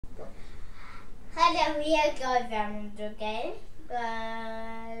And then we are going them again.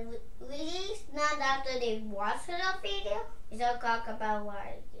 Release not after they watch the video. We shall talk about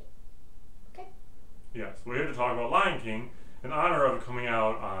Lion King. Okay? Yes, we're here to talk about Lion King in honor of it coming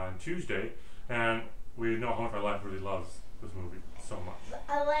out on Tuesday, and we know how much our life really loves this movie so much.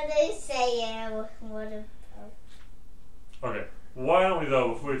 I want to say what about. Okay, why don't we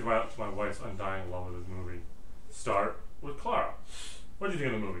though, before we get to my wife's undying love of this movie, start with Clara. What did you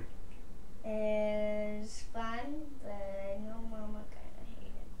think of the movie? It's fun, but I know Mama kind of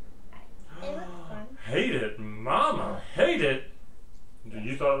hated it. It was fun. Hate it? Mama, hate it?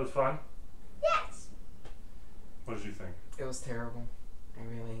 You thought it was fun? Yes. What did you think? It was terrible. I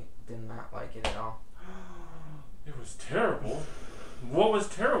really did not like it at all. It was terrible? What was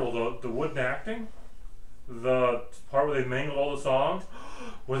terrible though? The wooden acting? The part where they mangled all the songs?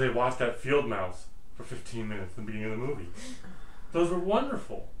 Where they watched that field mouse for 15 minutes in the beginning of the movie? Those were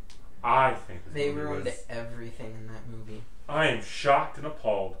wonderful. I think this they movie ruined was, everything in that movie. I am shocked and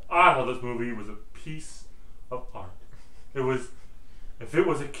appalled. I thought this movie was a piece of art. It was, if it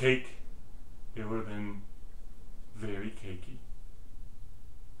was a cake, it would have been very cakey.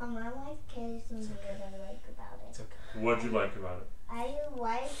 I like cakes and what I like about it. It's okay. What'd you like about it? I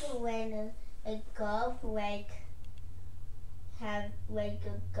like when a cub have a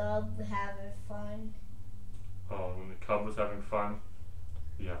cub having fun. Oh, when the cub was having fun?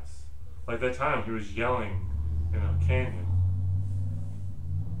 Yes. Like that time he was yelling in a canyon.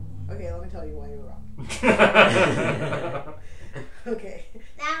 Okay, let me tell you why you're wrong. Okay.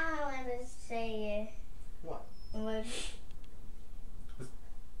 Now I want to say What?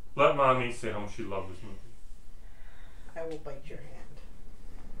 Let mommy say how much she loved this movie. I will bite your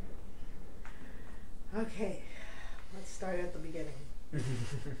hand. Okay, let's start at the beginning.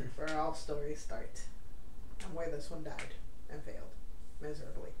 Where all stories start. And where this one died and failed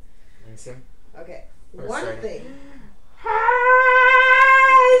miserably. You see? Okay, We're one starting. thing.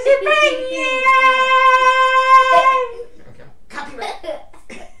 Okay. Copyright.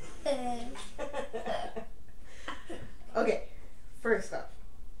 Okay, first off,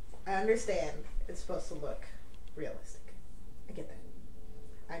 I understand it's supposed to look realistic. I get that.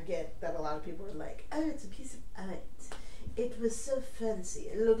 I get that a lot of people are like, oh, it's a piece of art. It was so fancy.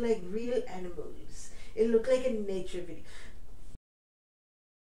 It looked like real animals. It looked like a nature video.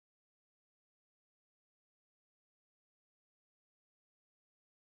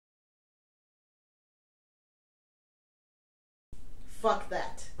 Fuck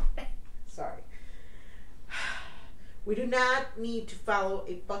that. Sorry. We do not need to follow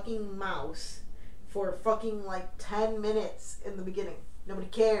a fucking mouse for fucking like 10 minutes in the beginning. Nobody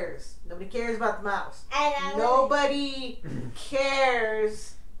cares. Nobody cares about the mouse. Nobody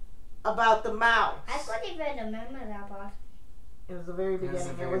cares about the mouse. I couldn't even remember that part. It was the very beginning.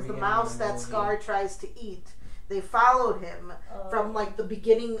 It very was the beginning mouse of the that movie. Scar tries to eat. They followed him from like the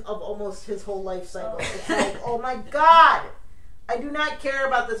beginning of almost his whole life cycle. It's like, oh my god! I do not care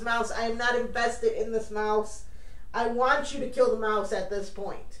about this mouse. I am not invested in this mouse. I want you to kill the mouse at this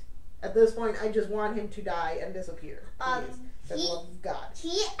point. At this point, I just want him to die and disappear. Please. For the love of God.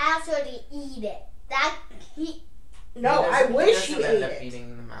 He actually eat it. No, I wish he ate end up it.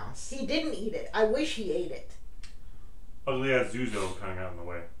 eating the mouse. He didn't eat it. I wish he ate it. Ugly ass Zuzo kind of got in the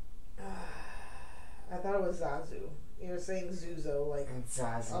way. I thought it was Zazu. You were saying Zuzo like It's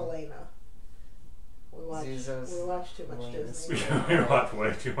Zazu. Elena. We watch too much Elena's Disney. We watch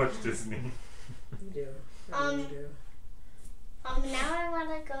way too much Disney. You do. You do. Now I want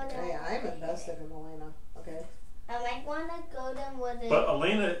to go down. Yeah, I'm invested in Elena. Okay. I might want to go down with it. But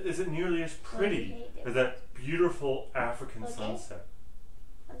Elena isn't nearly as pretty as that beautiful African Okay. sunset.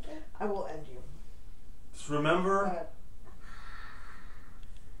 Okay. I will end you. Just remember,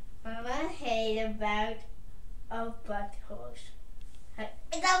 Mama hate about buttholes. I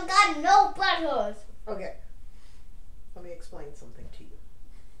don't got no buttholes. Okay. Let me explain something to you.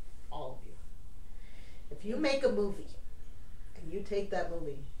 All of you. If you make a movie, and you take that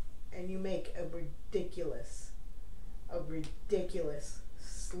movie, and you make a ridiculous,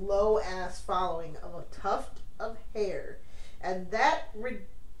 slow-ass following of a tuft of hair, and that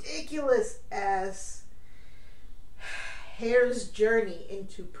ridiculous-ass hair's journey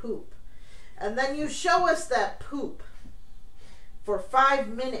into poop, and then you show us that poop for 5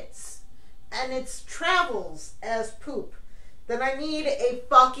 minutes, and it travels as poop, then I need a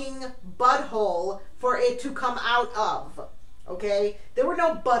fucking butthole for it to come out of. Okay? There were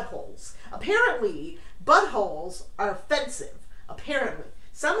no buttholes. Apparently, buttholes are offensive. Apparently.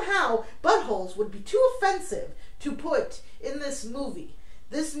 Somehow, buttholes would be too offensive to put in this movie.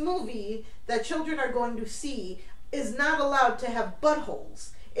 This movie that children are going to see is not allowed to have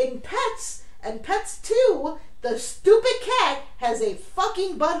buttholes. In Pets And Pets 2, the stupid cat has a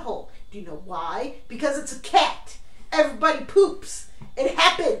fucking butthole. Do you know why? Because it's a cat. Everybody poops. It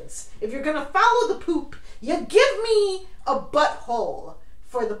happens. If you're gonna follow the poop, you give me a butthole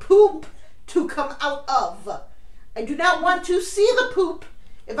for the poop to come out of. I do not want to see the poop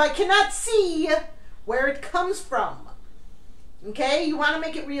if I cannot see where it comes from. Okay? You want to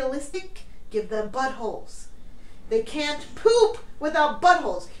make it realistic? Give them buttholes. They can't poop without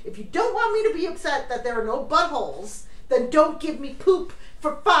buttholes. If you don't want me to be upset that there are no buttholes, then don't give me poop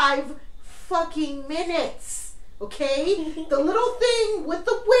for 5 fucking minutes. Okay? The little thing with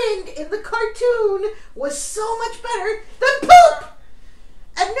the wind in the cartoon was so much better than poop.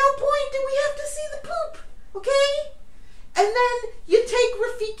 At no point do we have to see the poop. Okay? And then you take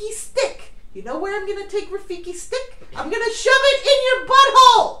Rafiki's stick. You know where I'm going to take Rafiki's stick? I'm going to shove it in your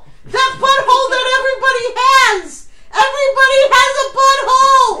butthole. That butthole that everybody has. Everybody has a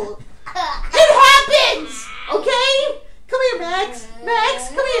butthole. It happens. Okay? Come here, Max. Max,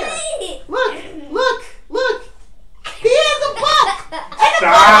 come here. Look. He has a butt and a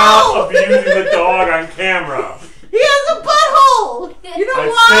Stop butthole. abusing the dog on camera. He has a butthole. You know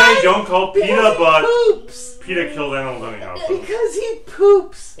why? I say don't call PETA Because he butt. poops. PETA killed animals anyhow. So. Because he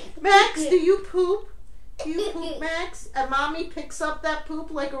poops. Max, do you poop? Do you poop, Max? And mommy picks up that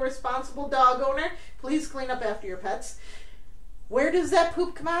poop like a responsible dog owner. Please clean up after your pets. Where does that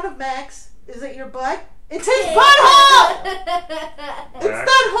poop come out of, Max? Is it your butt? It's his butthole! It's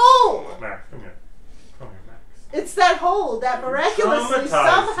that hole! Max, come here. Come here, Max. It's that hole that miraculously Traumatized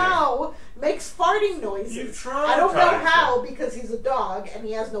somehow makes farting noises. You I don't know traumatized how because he's a dog and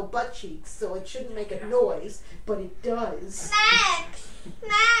he has no butt cheeks, so it shouldn't make a noise, but it does. Max,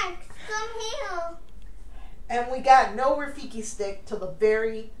 come here. And we got no Rafiki stick till the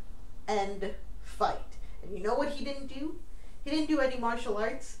very end fight. And you know what he didn't do? He didn't do any martial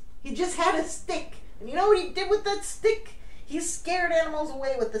arts. He just had a stick. And you know what he did with that stick? He scared animals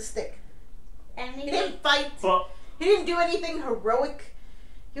away with the stick. And He didn't fight. Well, He didn't do anything heroic.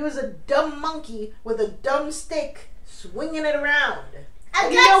 He was a dumb monkey with a dumb stick swinging it around.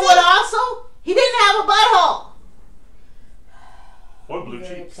 And you know what also? He didn't have a butthole. what blue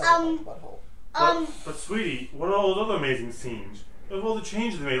Very cheeks? upset about the butthole. But sweetie, what are all those other amazing scenes? Look at all the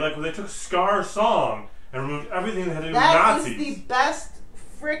changes they made, like when they took Scar's song and removed everything that had to do with That Nazis. is the best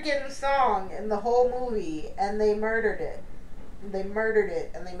freaking song in the whole movie, and they murdered it. They murdered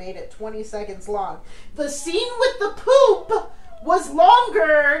it, and they made it 20 seconds long. The scene with the poop was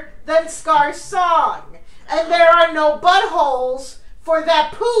longer than Scar's song, and there are no buttholes for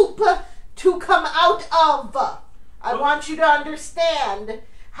that poop to come out of. I want you to understand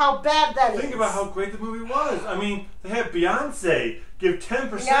how bad that is. Think about how great the movie was. I mean, they had Beyonce give 10%.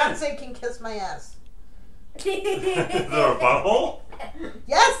 Beyonce can kiss my ass. Is there a butthole?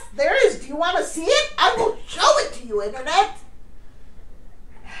 Yes, there is. Do you want to see it? I will show it to you, Internet.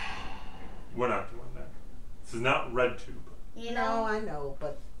 We're not doing that. This is not RedTube. You No, know, I know,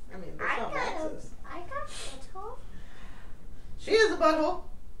 but I mean, that's not Max's. I got a butthole. She is a butthole.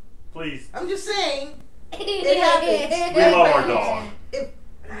 Please. I'm just saying. It happens. We love our dog.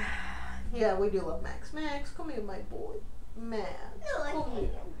 Yeah, we do love Max. Max, come here, my boy. Max, come here.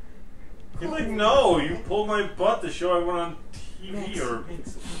 He's like, no, you pulled my butt to show everyone on TV or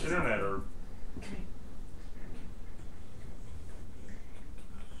internet or...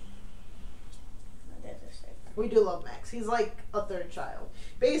 We do love Max. He's like a third child.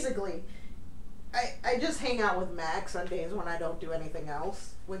 Basically, I just hang out with Max on days when I don't do anything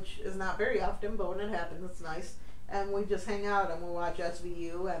else, which is not very often, but when it happens, it's nice. And we just hang out and we watch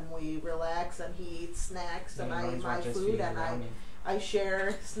SVU and we relax and he eats snacks and I eat my food and I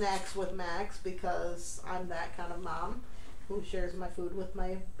share snacks with Max because I'm that kind of mom who shares my food with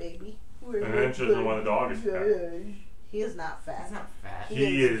my baby. And then she doesn't know why the dog is fat. He is not fat. He's not fat.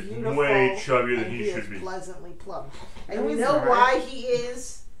 He is beautiful way chubbier than and he should is be. pleasantly plump. And No, you he's know not. why he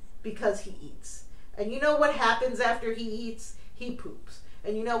is? Because he eats. And you know what happens after he eats? He poops.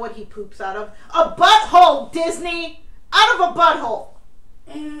 And you know what he poops out of? A butthole, Disney! Out of a butthole!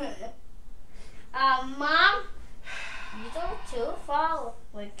 Mom, you go too far.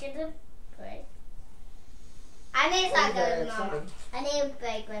 We're gonna break. I need to go with Mama. I need a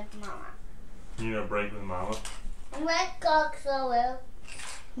break with Mama. You need a break with Mama? Let's go somewhere.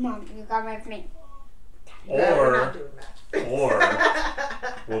 Mom, you come with me. No, we're not doing that. Or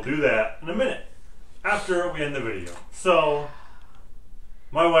we'll do that in a minute after we end the video. So,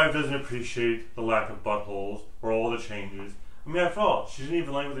 my wife doesn't appreciate the lack of buttholes or all the changes. I mean, after all, she didn't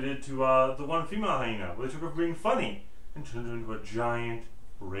even like what they did to the one female hyena, where they took her for being funny and turned her into a giant,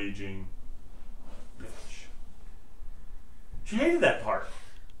 raging bitch. She hated that part.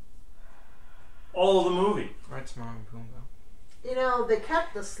 What's Timon and Pumbaa? You know, they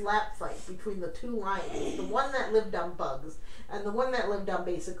kept the slap fight between the two lions, the one that lived on bugs and the one that lived on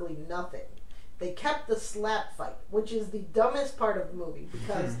basically nothing. They kept the slap fight, which is the dumbest part of the movie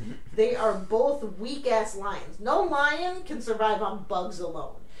because they are both weak-ass lions. No lion can survive on bugs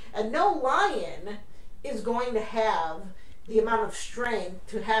alone. And no lion is going to have the amount of strength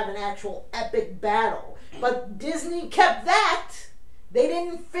to have an actual epic battle. But Disney kept that. They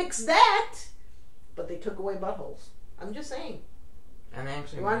didn't fix that. But they took away buttholes. I'm just saying. And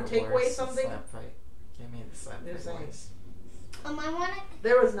actually, You want to take away something? Slap fight. Give me the slap They're fight saying. voice. I want to.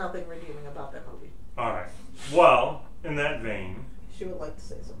 There was nothing redeeming about that movie. Alright. Well, in that vein, She would like to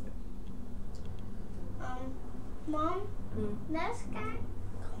say something. Mom, this guy.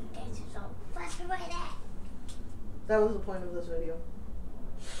 That's right there. That was the point of this video.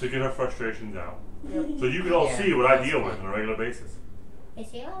 to get our frustrations out. Yep. So you can all Yeah, see what I that's deal with fine. on a regular basis. Is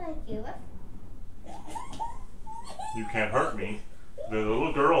he what I deal with? You can't hurt me. There's a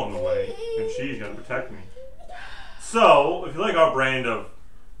little girl in the way, and she's going to protect me. So, if you like our brand of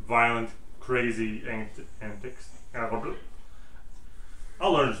violent, crazy antics,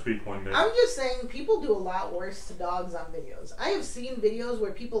 I'll learn to speak one day. I'm just saying, people do a lot worse to dogs on videos. I have seen videos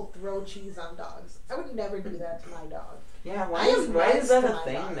where people throw cheese on dogs. I would never do that to my dog. Yeah, I why am is nice that to a my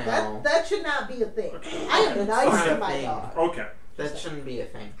thing dog. now? That should not be a thing. I am That's nice not to a my thing. dog. Okay. That shouldn't be a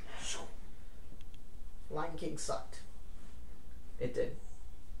thing. Lion King sucked. It did.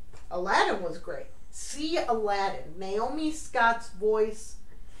 Aladdin was great. See Aladdin. Naomi Scott's voice,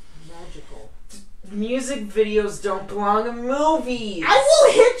 magical. Music videos don't belong in movies. I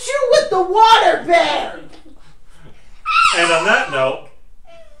will hit you with the water bear! And on that note,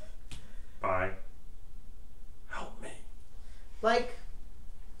 bye. Help me. Like,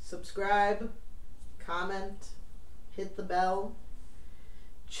 subscribe, comment, hit the bell.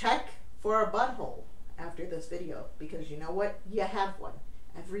 Check for a butthole after this video, because you know what? You have one.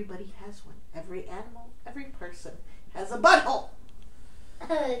 Everybody has one. Every animal, every person has a butthole.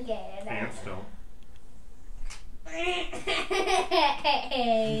 Okay. Ants don't.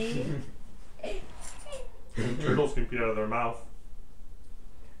 Turtles can pee out of their mouth.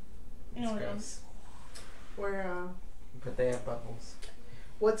 It's No, gross. We're, But they have bubbles.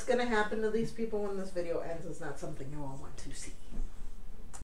 what's gonna happen to these people when this video ends is not something you all want to see.